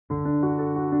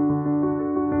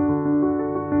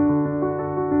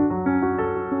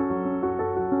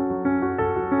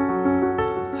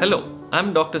Hello,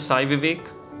 I'm Dr. Sai Vivek,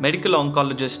 Medical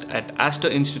Oncologist at Aster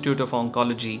Institute of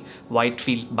Oncology,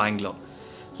 Whitefield, Bangalore.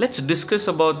 Let's discuss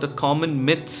about the common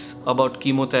myths about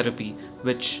chemotherapy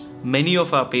which many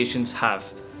of our patients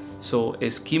have. So,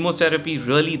 is chemotherapy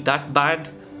really that bad?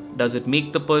 Does it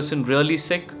make the person really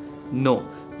sick? No.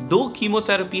 Though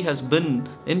chemotherapy has been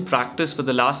in practice for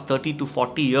the last 30 to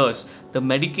 40 years, the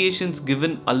medications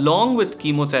given along with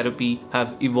chemotherapy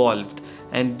have evolved,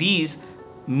 and these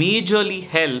majorly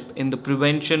help in the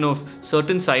prevention of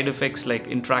certain side effects like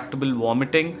intractable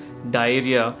vomiting,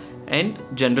 diarrhea, and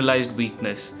generalized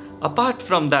weakness. Apart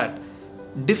from that,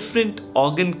 different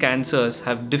organ cancers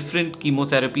have different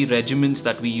chemotherapy regimens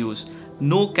that we use.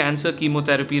 No cancer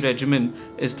chemotherapy regimen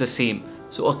is the same.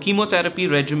 So a chemotherapy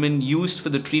regimen used for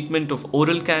the treatment of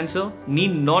oral cancer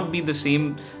need not be the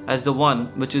same as the one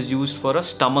which is used for a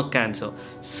stomach cancer.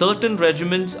 Certain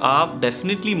regimens are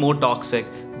definitely more toxic,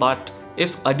 but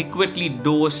if adequately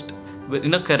dosed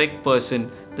in a correct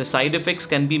person, the side effects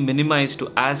can be minimized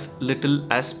to as little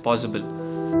as possible.